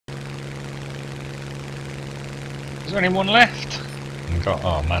Is there anyone left?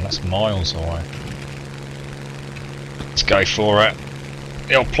 Oh man, that's miles away. Let's go for it.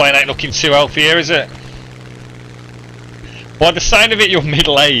 The old plane ain't looking too healthy here, is it? By the sound of it, you're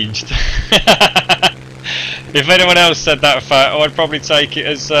middle-aged. If anyone else said that fact, I'd probably take it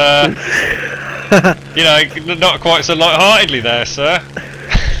as, you know, not quite so light-heartedly there, sir.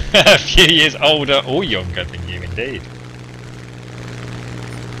 A few years older or younger than you, indeed.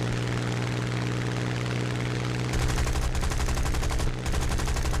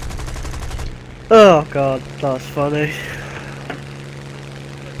 Oh god, that's funny.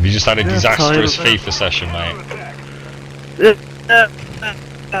 You just had a disastrous FIFA session, mate. It's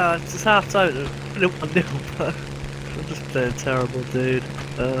just half time. But I'm just playing terrible, dude.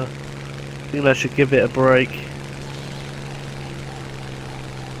 I think I should give it a break.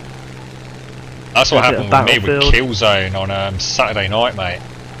 That's what happened with me with Killzone on Saturday night, mate.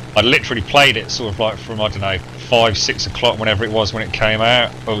 I literally played it sort of like from, I don't know, 5, 6 o'clock, whenever it was when it came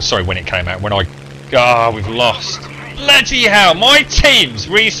out. Oh, sorry, when it came out. When we've lost. Bloody hell, my teams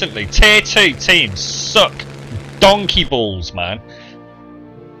recently, tier 2 teams, suck donkey balls, man.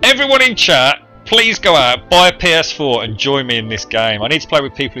 Everyone in chat, please go out, buy a PS4 and join me in this game. I need to play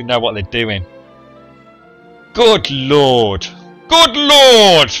with people who know what they're doing. Good lord. Good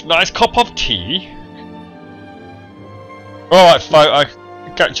lord! Nice cup of tea. Alright, photo.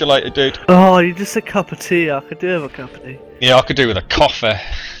 Catch you later, dude. Oh, you just a cup of tea. I could do with a cup of tea. Yeah, I could do with a coffee.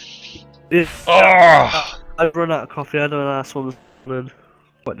 Yeah. Oh. I've run out of coffee. I had an last one.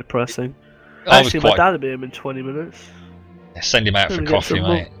 Quite depressing. I Actually, my dad will be home in 20 minutes. Send him out for coffee,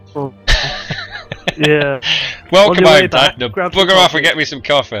 mate. Yeah. Welcome home, Dad. Now bugger off and get me some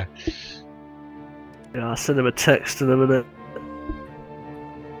coffee. Yeah, I'll send him a text in a minute.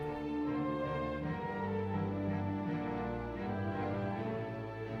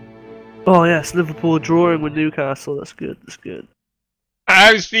 Oh yes, Liverpool drawing with Newcastle. That's good. That's good.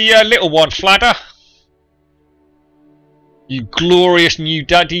 How's the little one, Fladder? You glorious new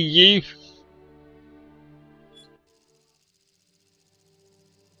daddy, you.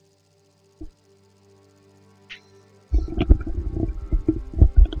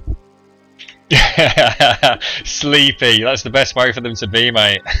 Sleepy. That's the best way for them to be,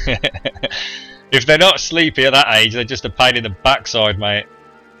 mate. If they're not sleepy at that age, they're just a pain in the backside, mate.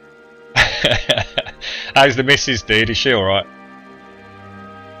 How's the missus, dude? Is she alright?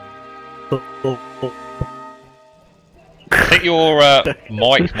 I think your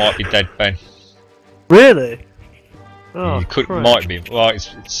mic might be dead, Ben. Really? Oh, you could, might be. Well, it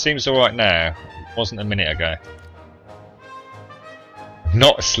seems alright now. It wasn't a minute ago.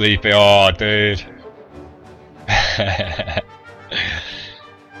 Not sleepy. Oh, dude.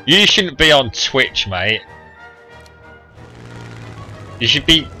 You shouldn't be on Twitch, mate. You should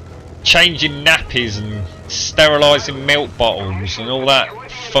be changing nappies and sterilising milk bottles and all that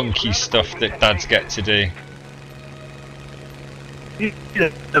funky stuff that dads get to do. You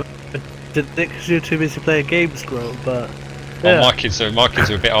know, because you're too busy playing games, Grant, but... Yeah. Oh, my kids are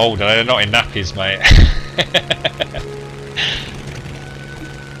a bit older, they're not in nappies, mate.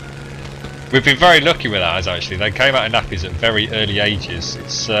 We've been very lucky with ours, actually. They came out of nappies at very early ages.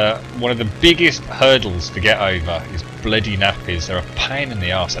 It's one of the biggest hurdles to get over is bloody nappies. They're a pain in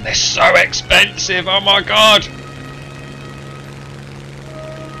the arse and they're so expensive, oh my god!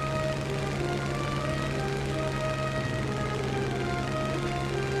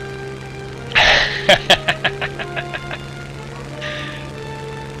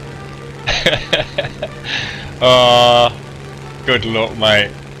 Oh, good luck,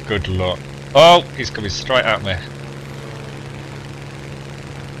 mate. Good luck. Oh, he's coming straight at me.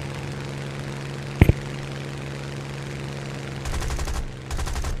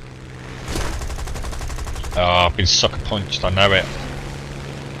 Oh, I've been sucker punched, I know it.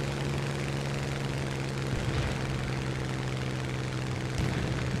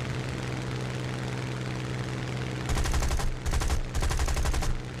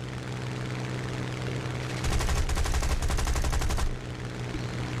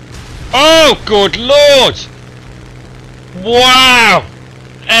 Oh, good lord! Wow!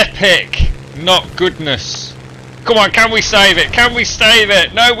 Epic! Not goodness. Come on, can we save it? Can we save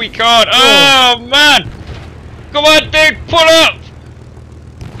it? No, we can't. Oh, man! Come on, dude, pull up!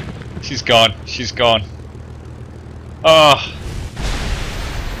 She's gone. She's gone. Oh.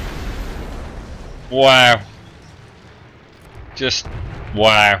 Wow. Just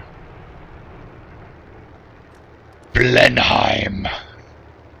wow. Blenheim.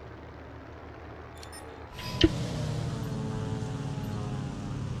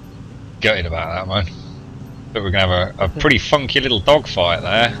 Gutted about that, man. But we're gonna have a pretty funky little dogfight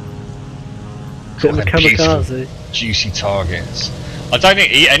there. Bit of a kamikaze. Juicy targets. I don't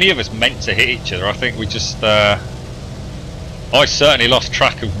think any of us meant to hit each other. I think we just. I certainly lost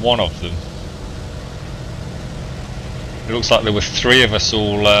track of one of them. It looks like there were 3 of us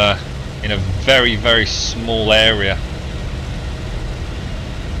all in a very, very small area.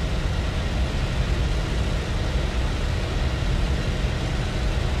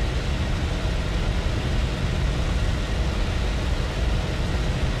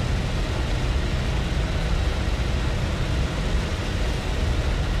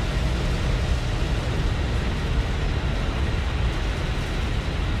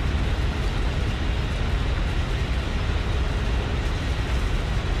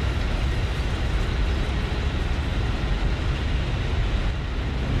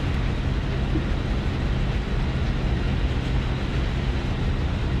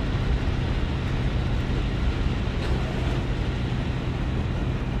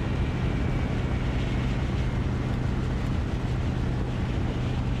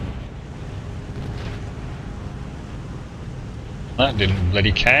 That didn't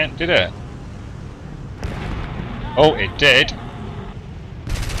bloody count, did it? Oh, it did.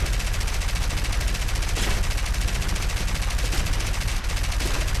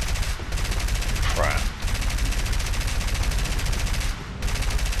 Crap.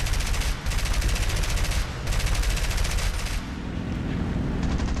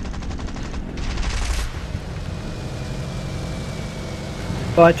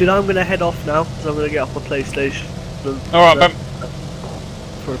 Right, dude, I'm gonna head off now because I'm gonna get off my PlayStation. Alright, Ben.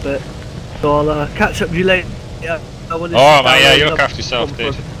 For a bit. So I'll catch up with you later. Yeah. Alright, mate, yeah, you look after yourself,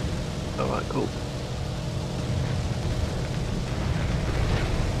 dude. Alright, cool.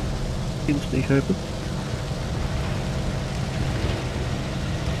 TeamSpeak open.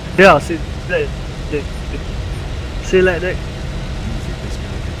 Yeah, I'll see you later, Nick. See you later, Nick.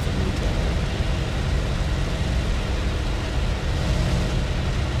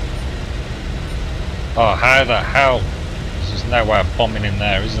 Oh, how the hell? There's no way of bombing in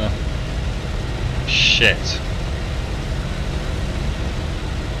there, is there? Shit.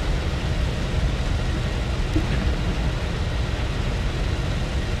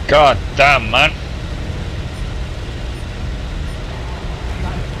 God damn, man.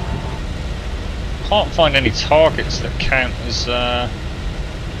 Can't find any targets that count as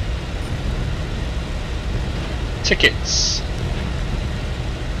tickets.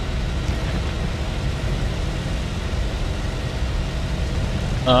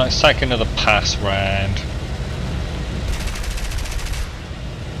 Let's take another pass round.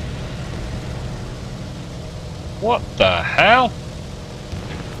 What the hell?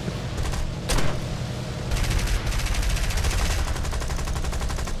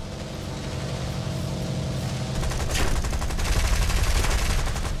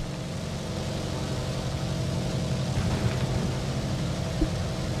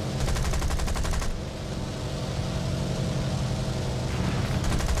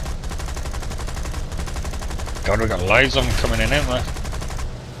 God, we've got loads of them coming in, haven't we?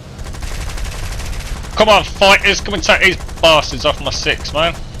 Come on, fighters, come and take these bastards off my 6,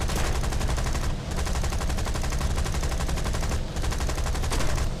 man.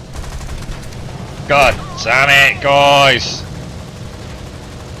 God damn it, guys.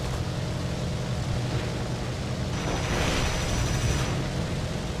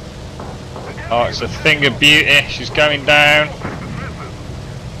 Oh, it's a thing of beauty. She's going down.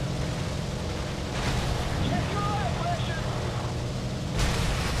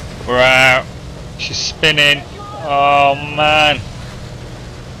 We're out. She's spinning. Oh man.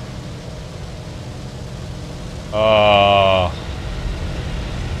 Oh.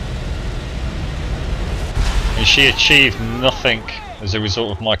 And she achieved nothing as a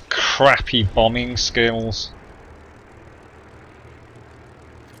result of my crappy bombing skills.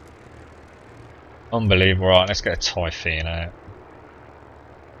 Unbelievable. Right, let's get a Typhoon out.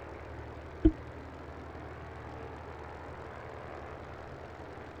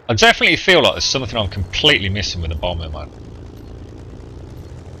 I definitely feel like there's something I'm completely missing with the bomber, man.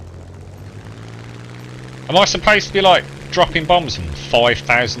 Am I supposed to be like dropping bombs from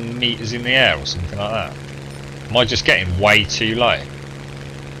 5,000 meters in the air or something like that? Am I just getting way too low? I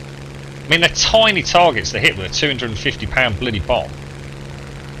mean, they're tiny targets to hit with a £250 bloody bomb.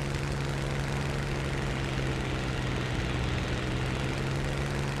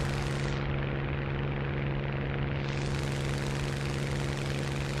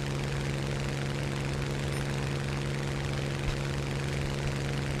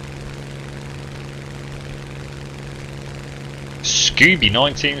 Scooby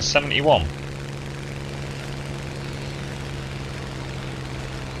 1971.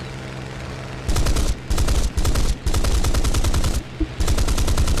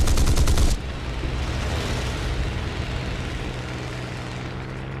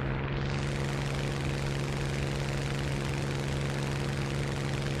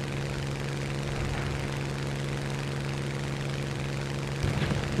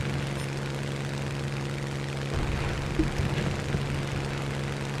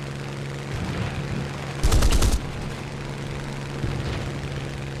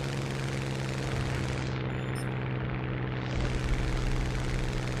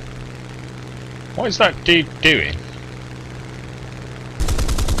 What is that dude doing?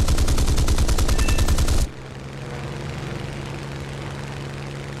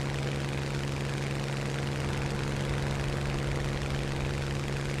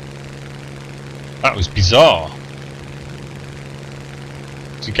 That was bizarre.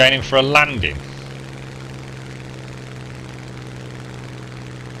 Is he going in for a landing?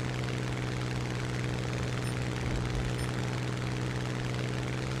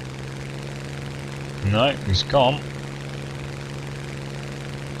 No, he's gone.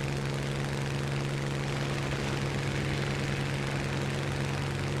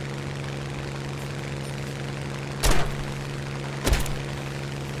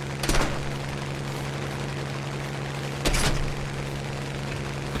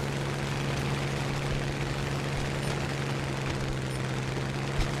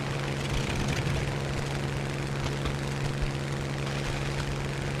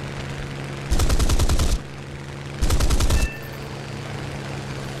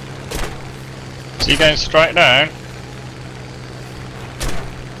 Is he going straight down?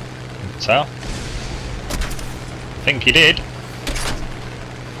 Can't tell. I think he did.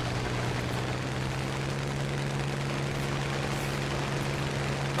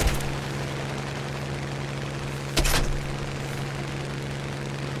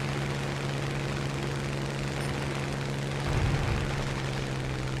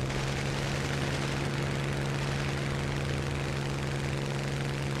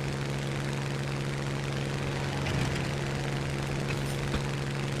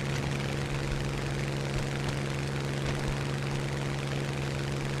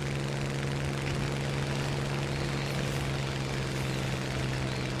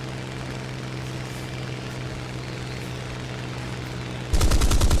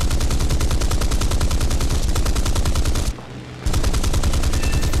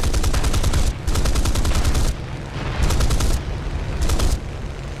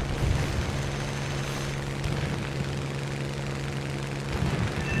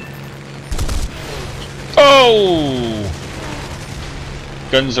 Oh!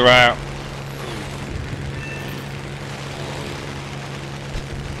 Guns are out.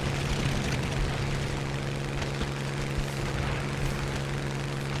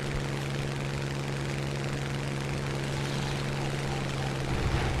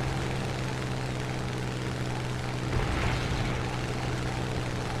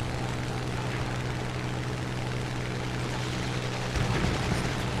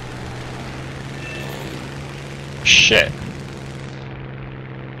 Shit.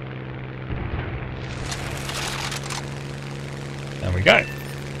 There we go.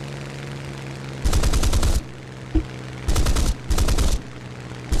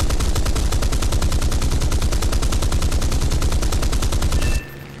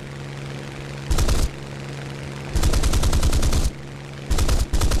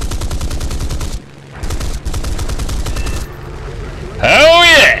 Hell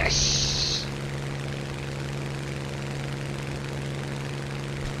yes!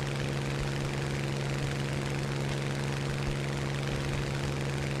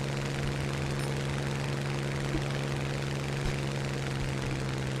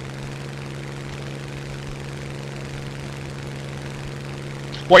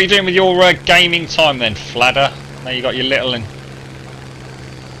 What are you doing with your gaming time then, Fladder? Now you got your little and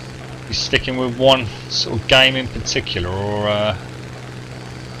you sticking with one sort of game in particular, or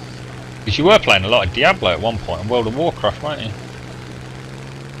because you were playing a lot of Diablo at one point and World of Warcraft, weren't you?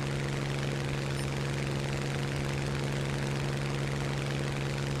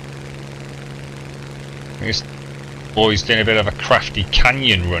 I guess the boy's doing a bit of a crafty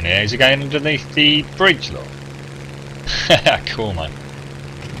canyon run here. Is he going underneath the bridge, look? Cool, man.